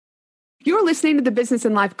You're listening to the Business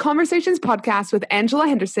and Life Conversations podcast with Angela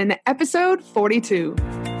Henderson, episode 42.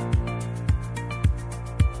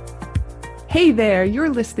 Hey there,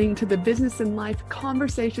 you're listening to the Business and Life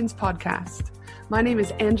Conversations podcast. My name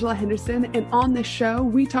is Angela Henderson, and on this show,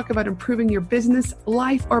 we talk about improving your business,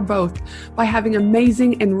 life, or both by having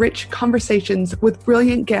amazing and rich conversations with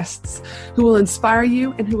brilliant guests who will inspire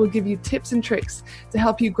you and who will give you tips and tricks to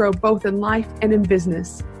help you grow both in life and in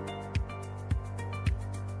business.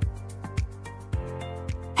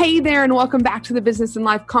 Hey there, and welcome back to the Business and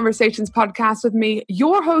Life Conversations podcast with me,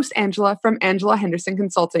 your host, Angela, from Angela Henderson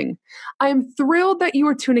Consulting. I am thrilled that you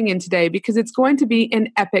are tuning in today because it's going to be an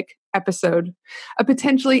epic episode, a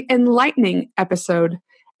potentially enlightening episode,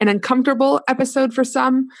 an uncomfortable episode for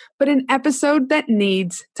some, but an episode that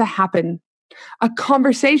needs to happen. A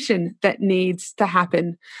conversation that needs to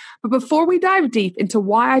happen. But before we dive deep into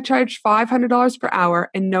why I charge $500 per hour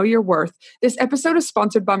and know your worth, this episode is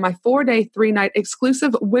sponsored by my 4-day, 3-night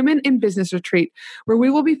exclusive Women in Business Retreat, where we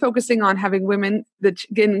will be focusing on having women,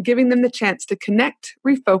 giving them the chance to connect,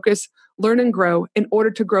 refocus, learn and grow in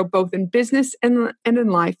order to grow both in business and in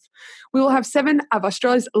life. We will have 7 of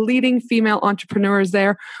Australia's leading female entrepreneurs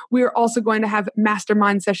there. We are also going to have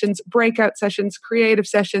mastermind sessions, breakout sessions, creative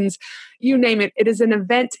sessions, you name it. It is an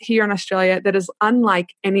event here in Australia that is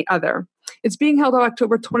unlike any other. It's being held on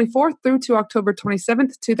October 24th through to October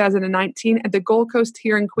 27th, 2019 at the Gold Coast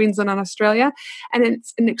here in Queensland, Australia. And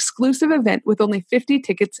it's an exclusive event with only 50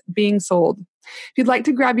 tickets being sold. If you'd like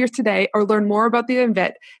to grab yours today or learn more about the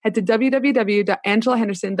event, head to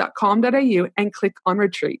www.angelahenderson.com.au and click on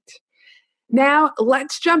retreat. Now,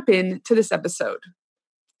 let's jump into this episode.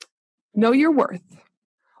 Know your worth.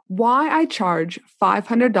 Why I charge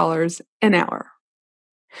 $500 an hour.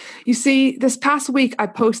 You see, this past week, I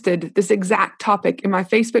posted this exact topic in my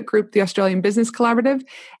Facebook group, the Australian Business Collaborative,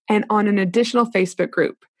 and on an additional Facebook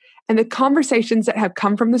group. And the conversations that have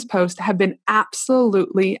come from this post have been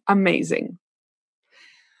absolutely amazing.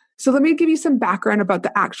 So let me give you some background about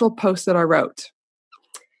the actual post that I wrote.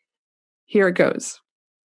 Here it goes.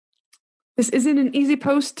 This isn't an easy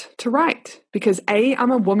post to write because A,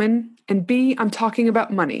 I'm a woman, and B, I'm talking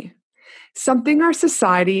about money, something our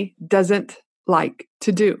society doesn't like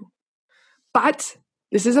to do. But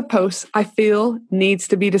this is a post I feel needs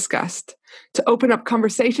to be discussed to open up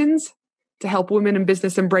conversations, to help women in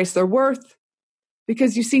business embrace their worth.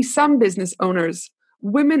 Because you see, some business owners,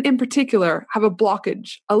 women in particular, have a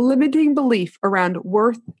blockage, a limiting belief around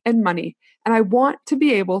worth and money. And I want to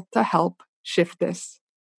be able to help shift this.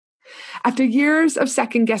 After years of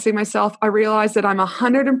second guessing myself, I realized that I'm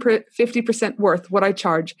 150% worth what I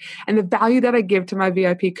charge and the value that I give to my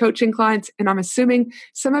VIP coaching clients. And I'm assuming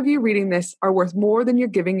some of you reading this are worth more than you're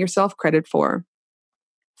giving yourself credit for.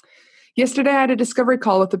 Yesterday, I had a discovery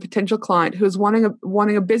call with a potential client who is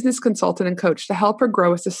wanting a business consultant and coach to help her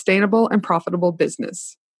grow a sustainable and profitable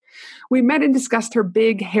business. We met and discussed her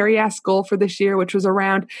big, hairy-ass goal for this year, which was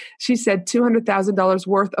around, she said, $200,000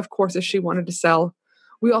 worth of courses she wanted to sell.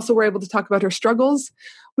 We also were able to talk about her struggles.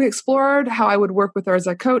 We explored how I would work with her as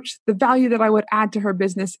a coach, the value that I would add to her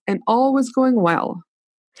business, and all was going well.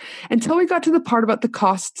 Until we got to the part about the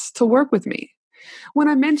costs to work with me. When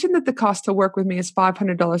I mentioned that the cost to work with me is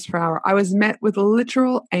 $500 per hour, I was met with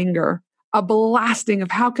literal anger, a blasting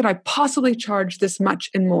of how could I possibly charge this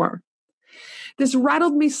much and more. This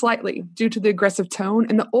rattled me slightly due to the aggressive tone,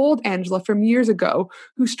 and the old Angela from years ago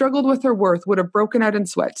who struggled with her worth would have broken out in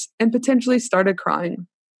sweats and potentially started crying.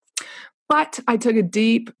 But I took a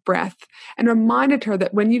deep breath and reminded her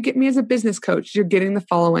that when you get me as a business coach, you're getting the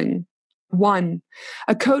following. 1,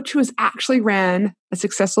 a coach who has actually ran a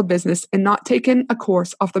successful business and not taken a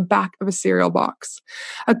course off the back of a cereal box.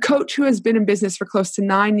 A coach who has been in business for close to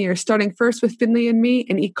 9 years, starting first with Finley and Me,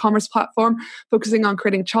 an e-commerce platform focusing on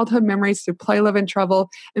creating childhood memories through play, love, and travel,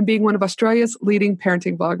 and being one of Australia's leading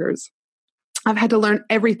parenting bloggers. I've had to learn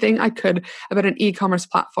everything I could about an e-commerce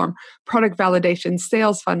platform, product validation,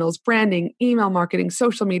 sales funnels, branding, email marketing,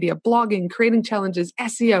 social media, blogging, creating challenges,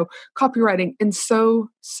 SEO, copywriting, and so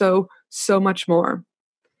much more.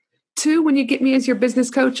 2, when you get me as your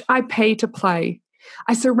business coach, I pay to play.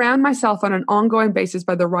 I surround myself on an ongoing basis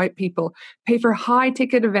by the right people, pay for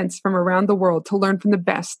high-ticket events from around the world to learn from the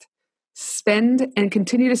best, spend and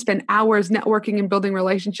continue to spend hours networking and building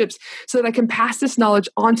relationships so that I can pass this knowledge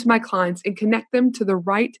on to my clients and connect them to the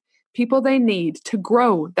right people they need to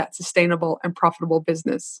grow that sustainable and profitable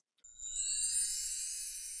business.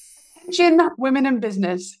 Attention, women in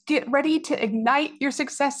business, get ready to ignite your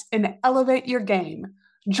success and elevate your game.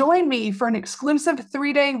 Join me for an exclusive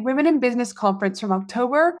 3-day Women in Business conference from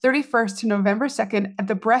October 31st to November 2nd at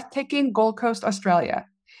the breathtaking Gold Coast, Australia.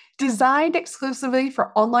 Designed exclusively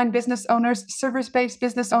for online business owners, service-based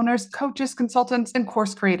business owners, coaches, consultants, and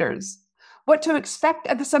course creators. What to expect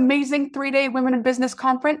at this amazing 3-day Women in Business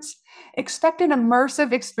conference? Expect an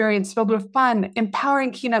immersive experience filled with fun,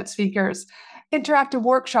 empowering keynote speakers, interactive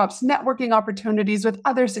workshops, networking opportunities with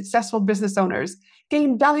other successful business owners,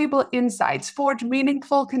 gain valuable insights, forge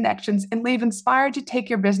meaningful connections, and leave inspired to take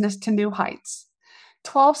your business to new heights.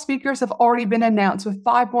 12 speakers have already been announced, with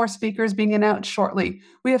 5 more speakers being announced shortly.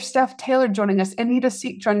 We have Steph Taylor joining us, Anita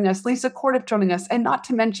Seek joining us, Lisa Cordiff joining us, and not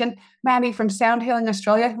to mention Maddie from Sound Healing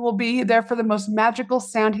Australia, who will be there for the most magical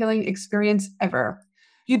sound healing experience ever.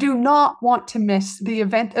 You do not want to miss the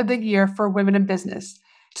event of the year for women in business.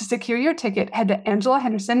 To secure your ticket, head to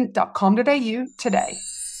angelahenderson.com.au today.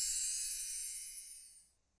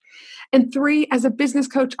 And 3, as a business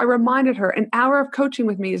coach, I reminded her an hour of coaching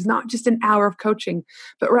with me is not just an hour of coaching,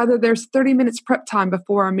 but rather there's 30 minutes prep time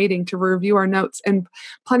before our meeting to review our notes and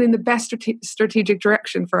planning the best strategic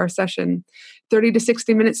direction for our session. 30 to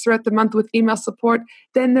 60 minutes throughout the month with email support.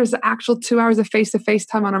 Then there's the actual 2 hours of face-to-face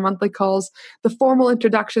time on our monthly calls, the formal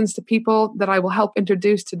introductions to people that I will help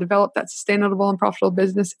introduce to develop that sustainable and profitable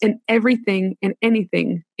business, and everything and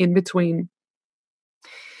anything in between.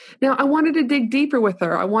 Now, I wanted to dig deeper with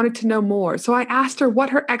her. I wanted to know more. So I asked her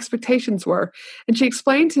what her expectations were. And she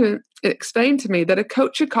explained to me that a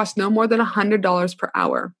coach should cost no more than $100 per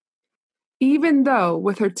hour. Even though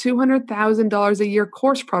with her $200,000 a year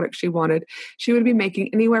course product she wanted, she would be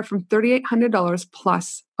making anywhere from $3,800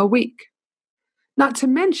 plus a week. Not to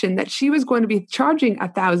mention that she was going to be charging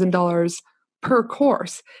 $1,000 per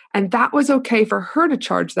course. And that was okay for her to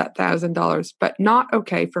charge that $1,000, but not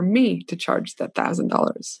okay for me to charge that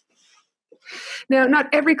 $1,000. Now, not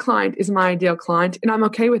every client is my ideal client, and I'm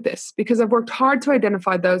okay with this because I've worked hard to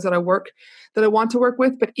identify those that I want to work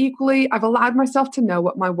with, but equally, I've allowed myself to know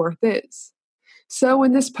what my worth is. So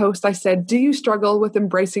in this post, I said, do you struggle with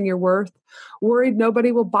embracing your worth? Worried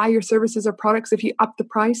nobody will buy your services or products if you up the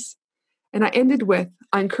price? And I ended with,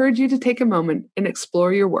 I encourage you to take a moment and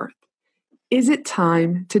explore your worth. Is it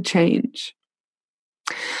time to change?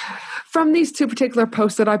 From these 2 particular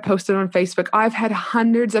posts that I posted on Facebook, I've had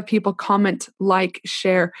hundreds of people comment, like,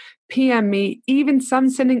 share, PM me, even some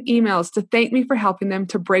sending emails to thank me for helping them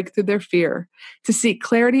to break through their fear, to seek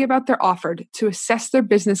clarity about their offer, to assess their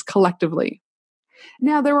business collectively.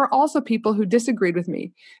 Now, there were also people who disagreed with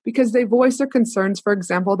me because they voiced their concerns, for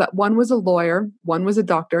example, that one was a lawyer, one was a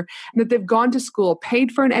doctor, and that they've gone to school,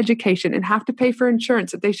 paid for an education, and have to pay for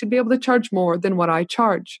insurance, that they should be able to charge more than what I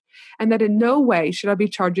charge, and that in no way should I be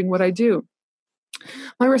charging what I do.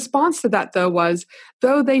 My response to that, though, was,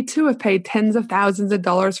 though they too have paid tens of thousands of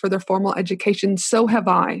dollars for their formal education, so have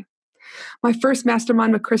I. My first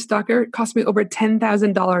mastermind with Chris Ducker cost me over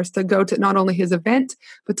 $10,000 to go to not only his event,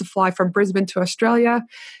 but to fly from Brisbane to Australia,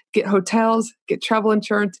 get hotels, get travel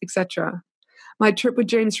insurance, etc. My trip with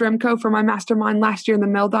James Remco for my mastermind last year in the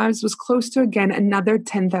Maldives was close to, again, another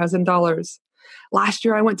 $10,000. Last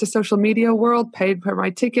year, I went to Social Media World, paid for my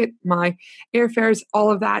ticket, my airfares,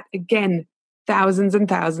 all of that. Again, thousands and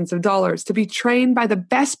thousands of dollars to be trained by the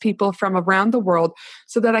best people from around the world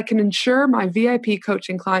so that I can ensure my VIP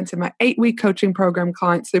coaching clients and my 8-week coaching program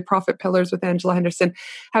clients through Profit Pillars with Angela Henderson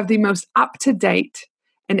have the most up-to-date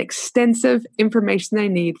and extensive information they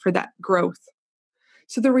need for that growth.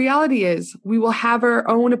 So the reality is we will have our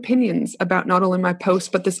own opinions about not only my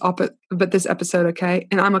post, but this episode, okay?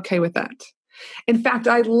 And I'm okay with that. In fact,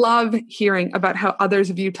 I love hearing about how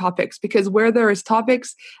others view topics because where there is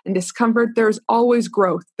topics and discomfort, there's always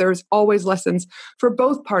growth. There's always lessons for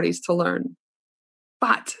both parties to learn.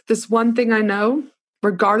 But this one thing I know,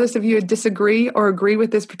 regardless if you disagree or agree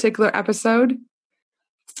with this particular episode,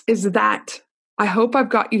 is that I hope I've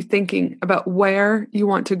got you thinking about where you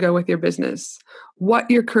want to go with your business,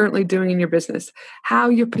 what you're currently doing in your business, how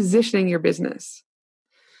you're positioning your business.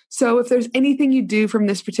 So if there's anything you do from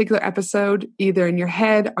this particular episode, either in your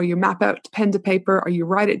head or you map out pen to paper or you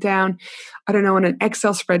write it down, I don't know, on an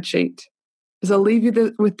Excel spreadsheet, is I'll leave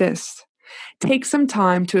you with this. Take some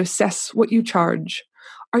time to assess what you charge.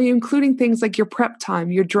 Are you including things like your prep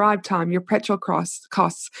time, your drive time, your petrol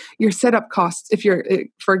costs, your setup costs, if you're,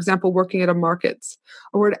 for example, working at a markets,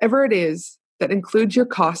 or whatever it is that includes your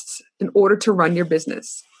costs in order to run your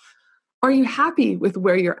business? Are you happy with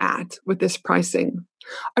where you're at with this pricing?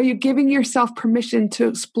 Are you giving yourself permission to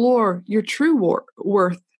explore your true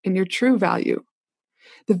worth and your true value?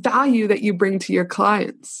 The value that you bring to your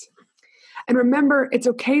clients. And remember, it's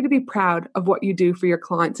okay to be proud of what you do for your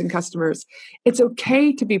clients and customers. It's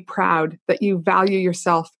okay to be proud that you value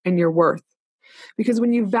yourself and your worth. Because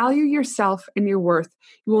when you value yourself and your worth,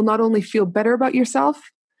 you will not only feel better about yourself,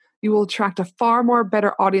 you will attract a far more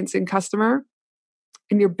better audience and customer,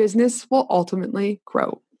 and your business will ultimately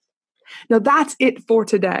grow. Now, that's it for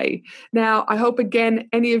today. Now, I hope, again,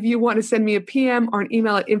 any of you want to send me a PM or an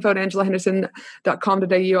email at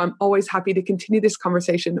info@angelahenderson.com.au. I'm always happy to continue this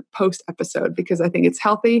conversation post-episode because I think it's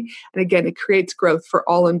healthy. And again, it creates growth for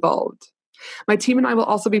all involved. My team and I will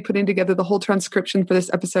also be putting together the whole transcription for this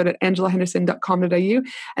episode at angelahenderson.com.au.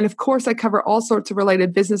 And of course, I cover all sorts of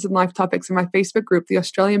related business and life topics in my Facebook group, the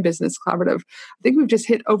Australian Business Collaborative. I think we've just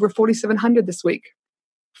hit over 4,700 this week.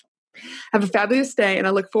 Have a fabulous day, and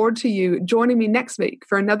I look forward to you joining me next week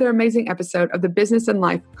for another amazing episode of the Business and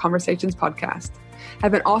Life Conversations podcast.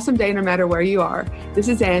 Have an awesome day no matter where you are. This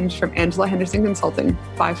is Ange from Angela Henderson Consulting.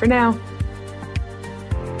 Bye for now.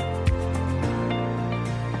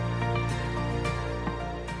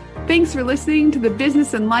 Thanks for listening to the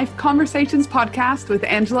Business and Life Conversations podcast with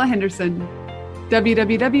Angela Henderson.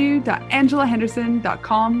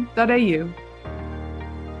 www.angelahenderson.com.au